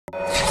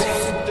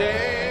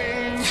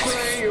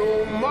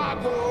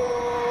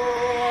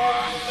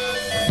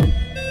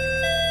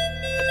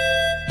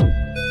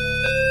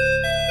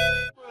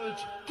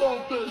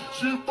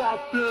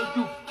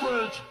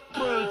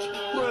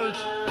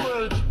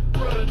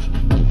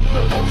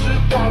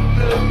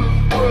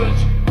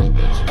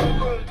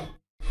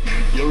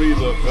You're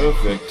either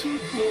perfect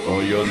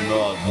or you're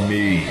not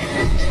me.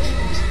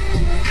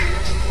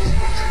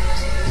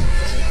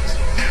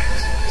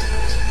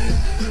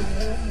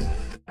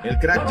 El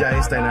crack ya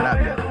está en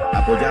Arabia.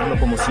 Apoyarlo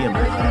como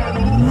siempre.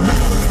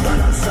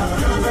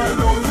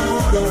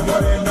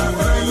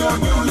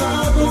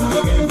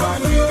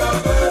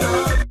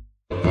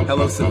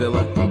 Hello,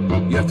 Sevilla.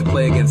 You have to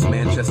play against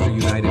Manchester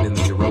United in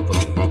the Europa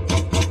League.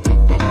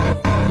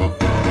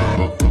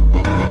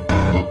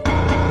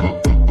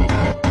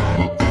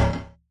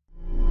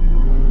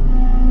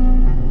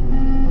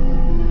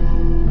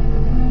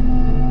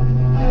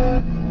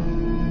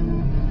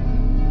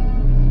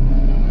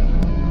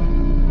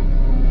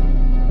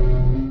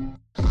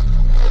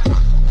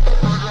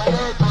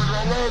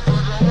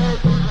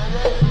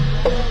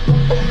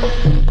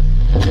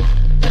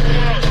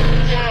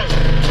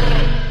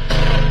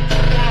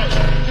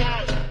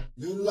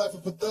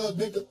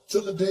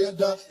 Till the day I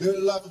die, live a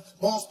life of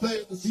boss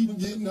player, cause even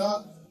getting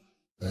hot.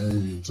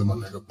 Hey, to my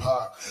nigga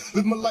Pop.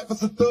 Live my life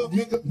as a thug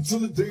nigga until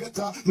the day I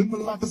die. Live my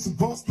life as a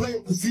boss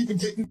player, cause even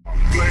getting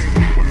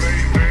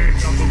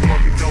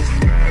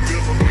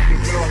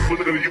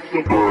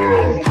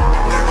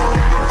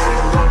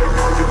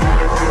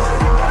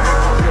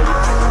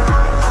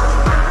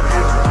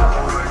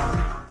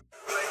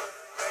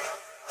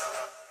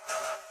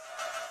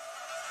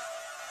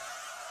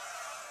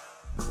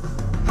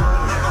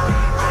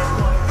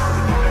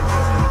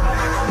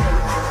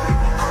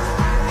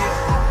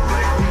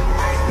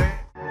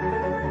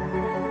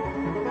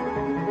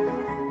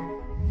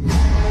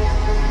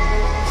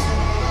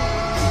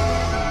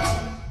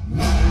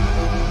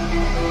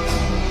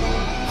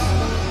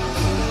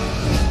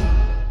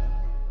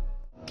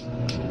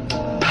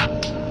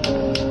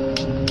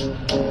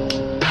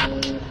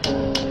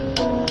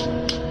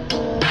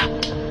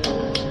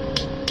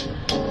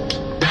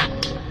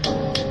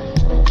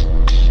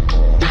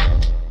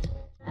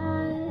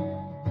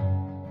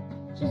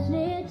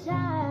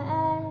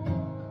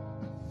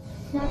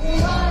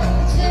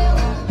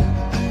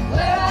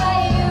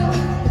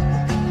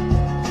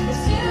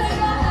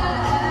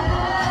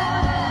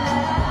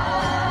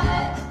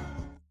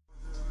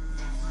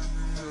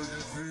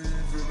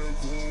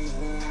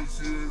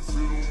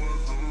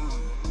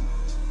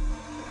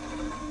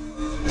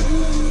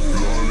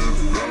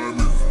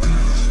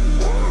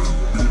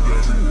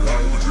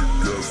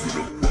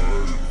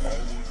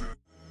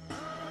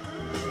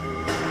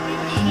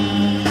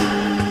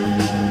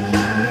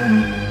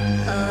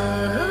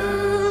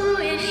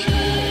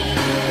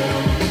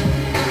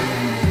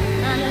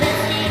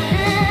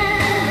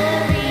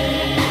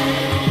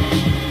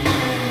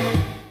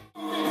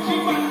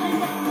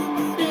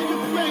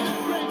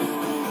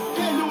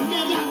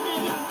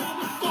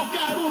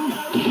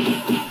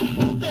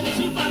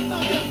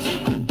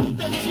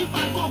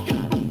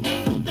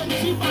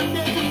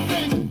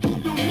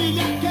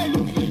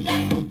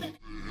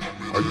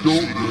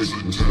don't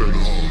make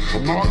mistakes.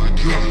 I'm not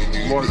just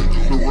like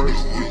the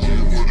rest of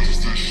you.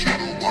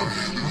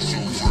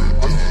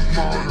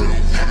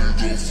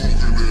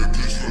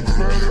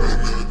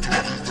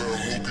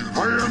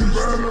 I am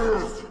better.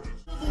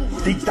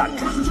 Tic tac.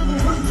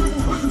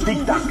 Tic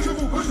tac.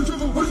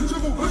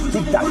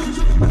 Tic tac.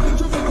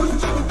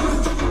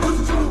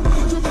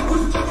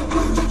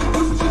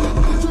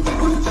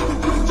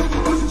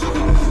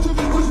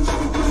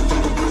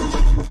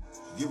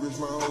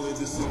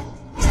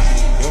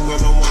 Young girl,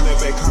 no one that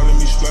back calling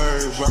me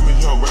splurge. Drop me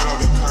jump right on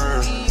the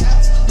curve.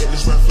 Let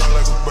this run fly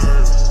like a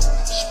bird.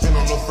 Spin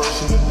on the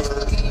first and the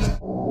third.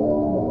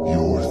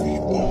 You're the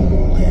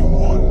only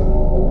one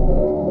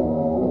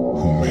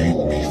who made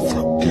me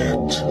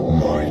forget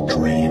my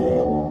dream.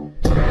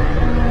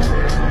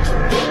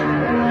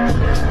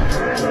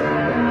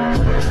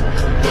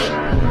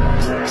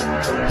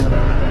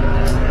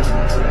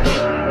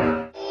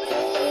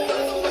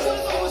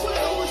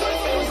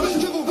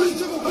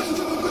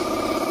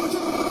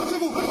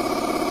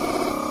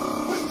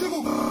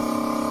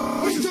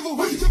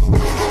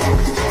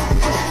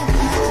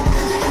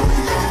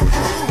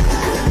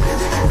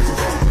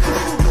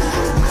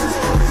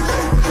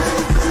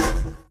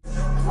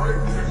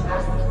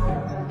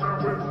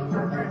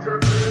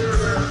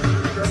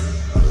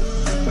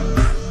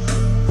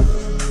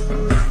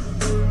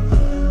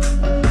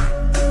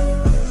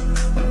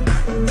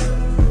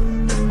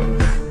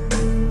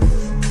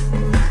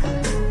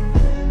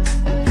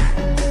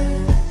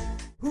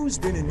 Who's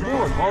been in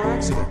more car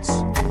accidents?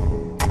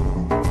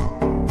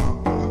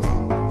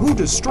 Who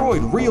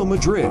destroyed Real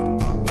Madrid?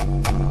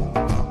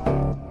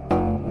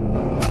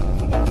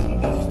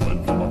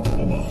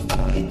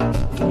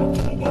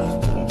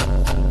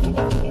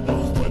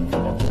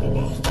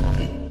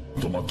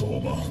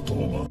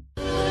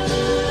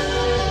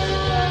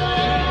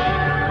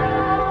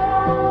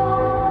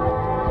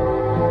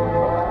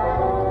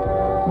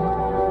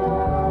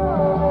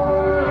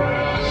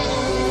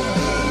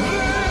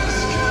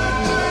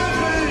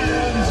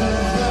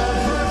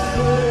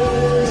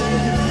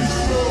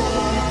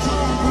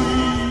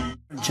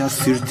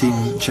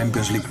 13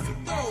 Champions League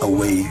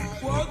away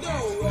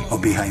or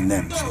behind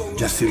them, so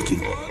just 13.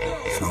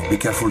 So be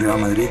careful, Real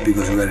Madrid,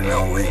 because we are in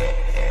our way.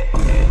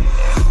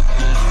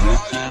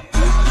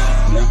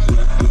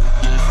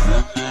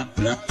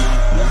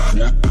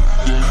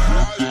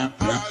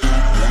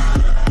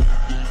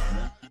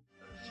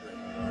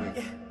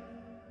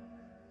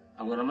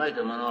 I'm gonna make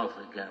him an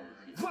offer again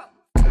with you.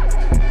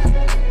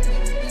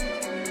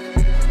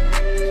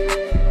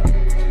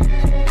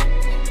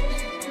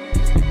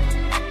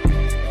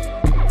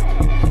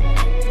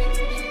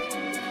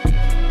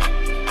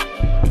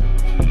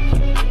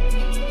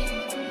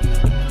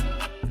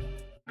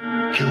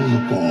 Kill the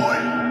boy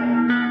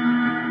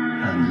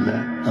and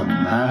let the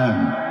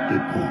man be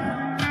born.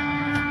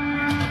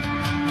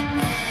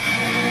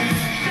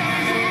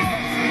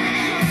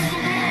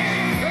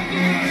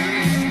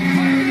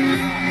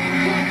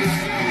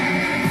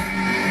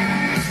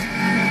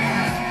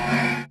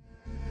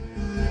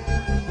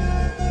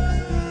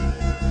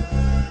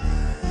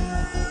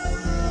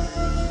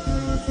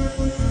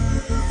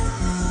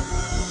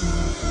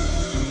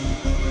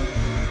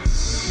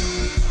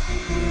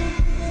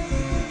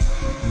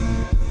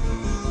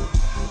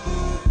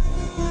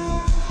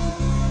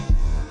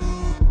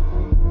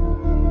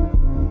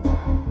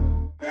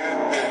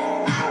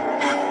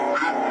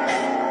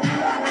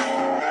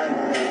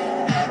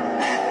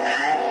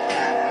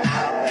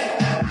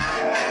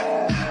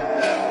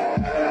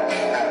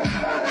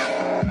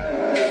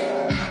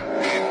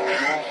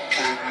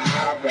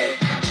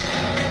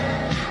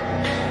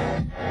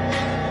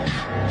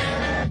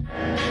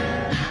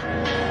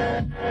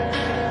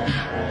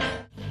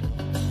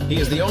 He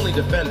is the only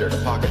defender to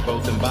pocket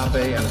both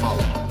Mbappe and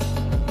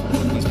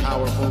Haaland. He's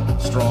powerful,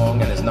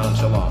 strong, and is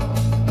nonchalant.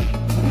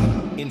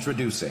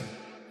 Introducing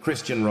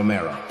Christian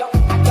Romero.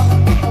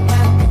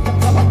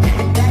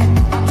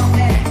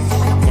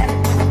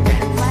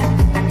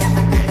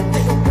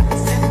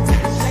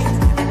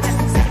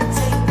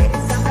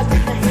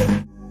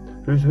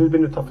 Who's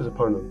been the toughest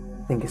opponent?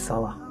 I think it's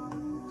Salah.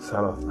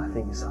 Salah. I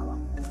think it's Salah.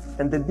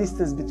 And the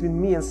distance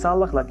between me and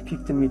Salah, like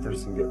 15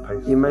 meters.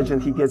 Imagine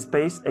he gets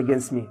pace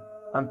against me.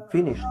 I'm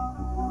finished.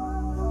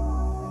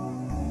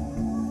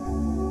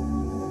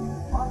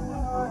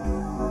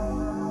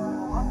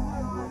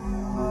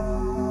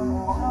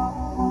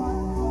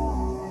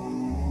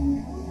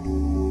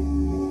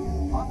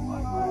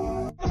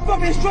 The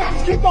fucking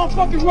instructors keep on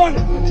fucking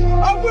running.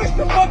 I wish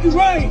the fucking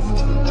rains.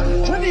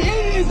 When the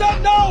end is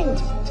unknown,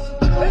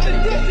 and the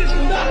distance is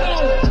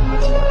unknown,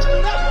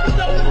 that's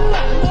the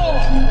fucking war.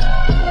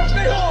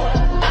 Stay hard.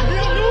 You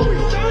don't know me,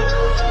 son.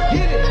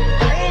 Get it.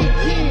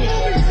 18. You know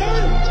me,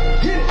 son.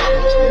 Get it.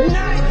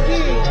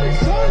 19,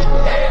 son.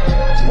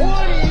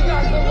 20. You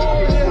got the ball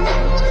there.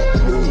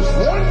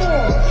 One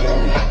more.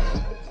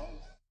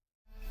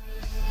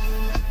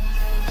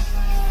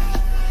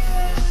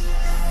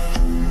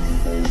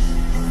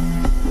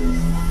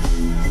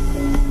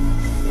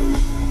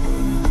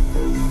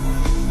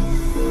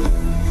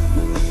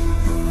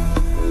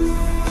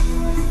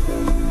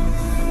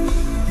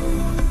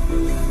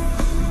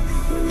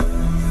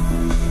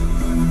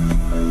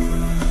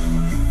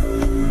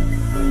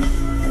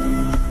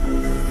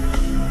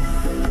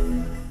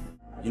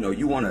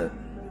 You want to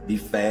be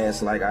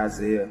fast like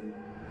Isaiah.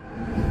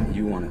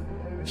 You want to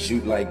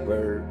shoot like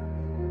Bird.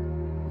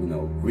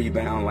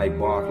 Rebound like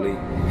Barkley.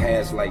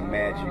 Pass like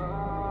Magic.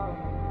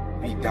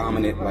 Be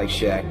dominant like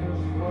Shaq.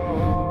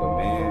 But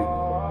man,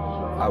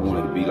 I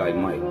wanted to be like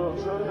Mike.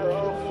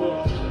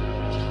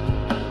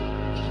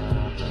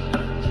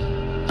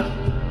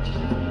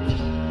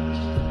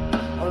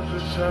 I'm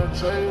just trying to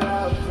tell you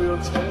how I feel,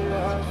 tell you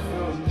how I feel.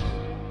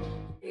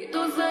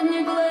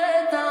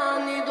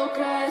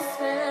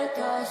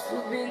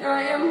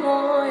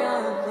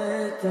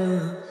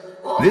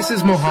 This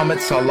is Mohamed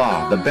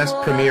Salah, the best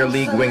Premier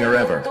League winger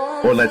ever,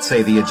 or let's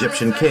say the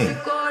Egyptian king.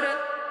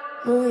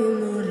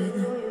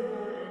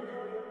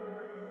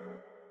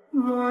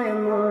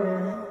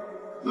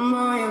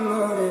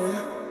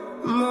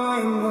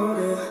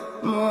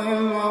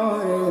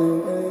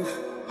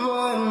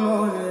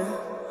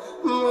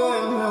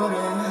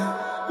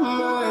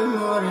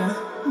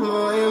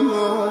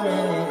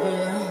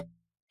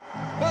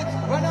 But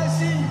when I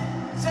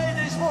say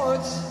these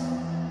words,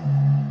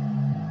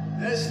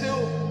 there's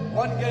still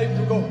one game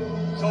to go.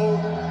 So,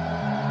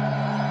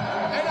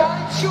 and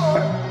I'm sure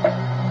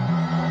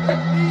that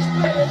these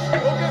players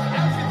will give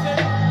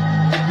everything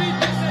to beat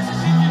Manchester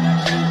City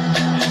next week.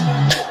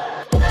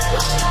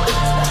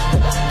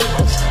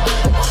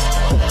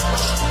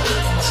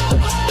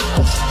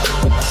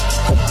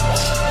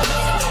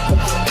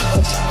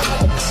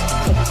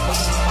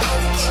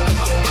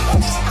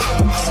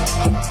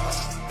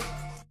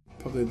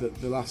 Probably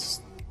the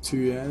last 2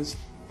 years,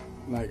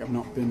 like I've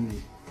not been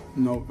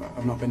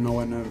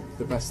nowhere near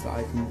the best that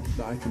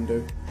I can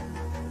do,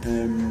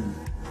 and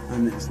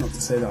it's not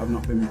to say that I've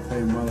not been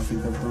playing well. I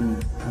think I've done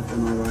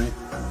all right,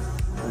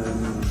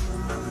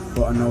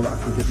 but I know that I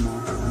can give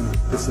more. And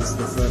this is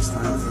the first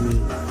time for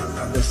me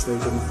at this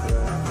stage of my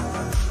career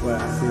where I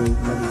feel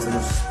ready to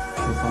just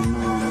kick on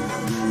now.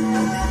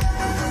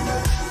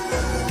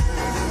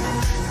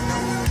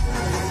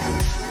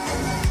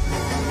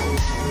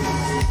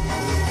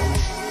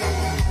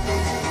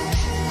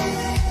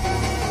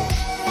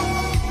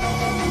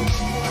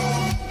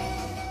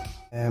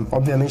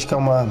 Obviamente que é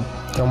uma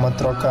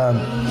troca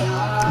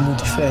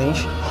muito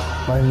diferente,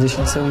 mas não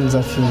deixa de ser um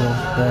desafio,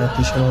 né?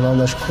 Cristiano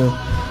Ronaldo acho que foi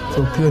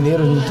o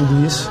pioneiro em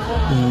tudo isso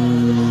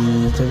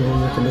e todo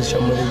mundo no começo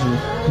chamou ele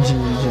de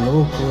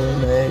louco,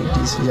 né?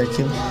 Disso e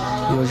aquilo.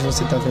 E hoje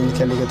você está vendo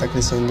que a liga está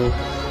crescendo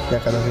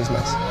cada vez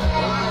mais.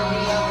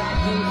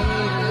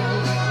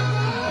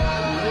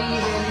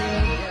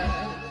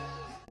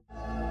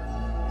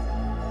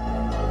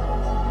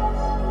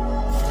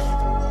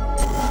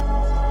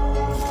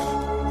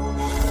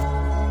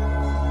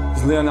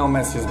 Lionel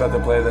Messi is a better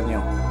player than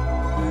you?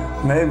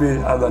 Maybe,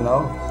 I don't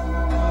know.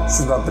 This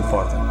is not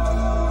important.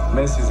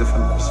 Messi is a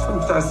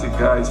fantastic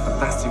guy, he's a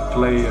fantastic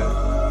player.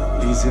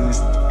 He's in the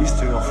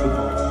history of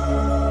football.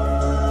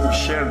 We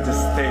shared the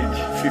stage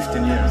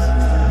 15 years,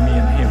 me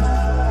and him.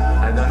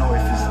 I don't know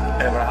if it's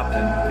ever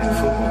happened in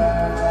football.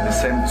 The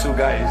same two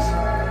guys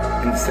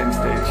in the same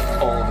stage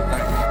all the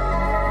time.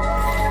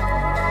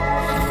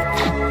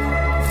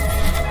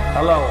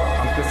 Hello,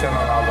 I'm Cristiano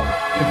Ronaldo.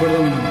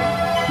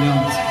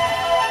 Leandro.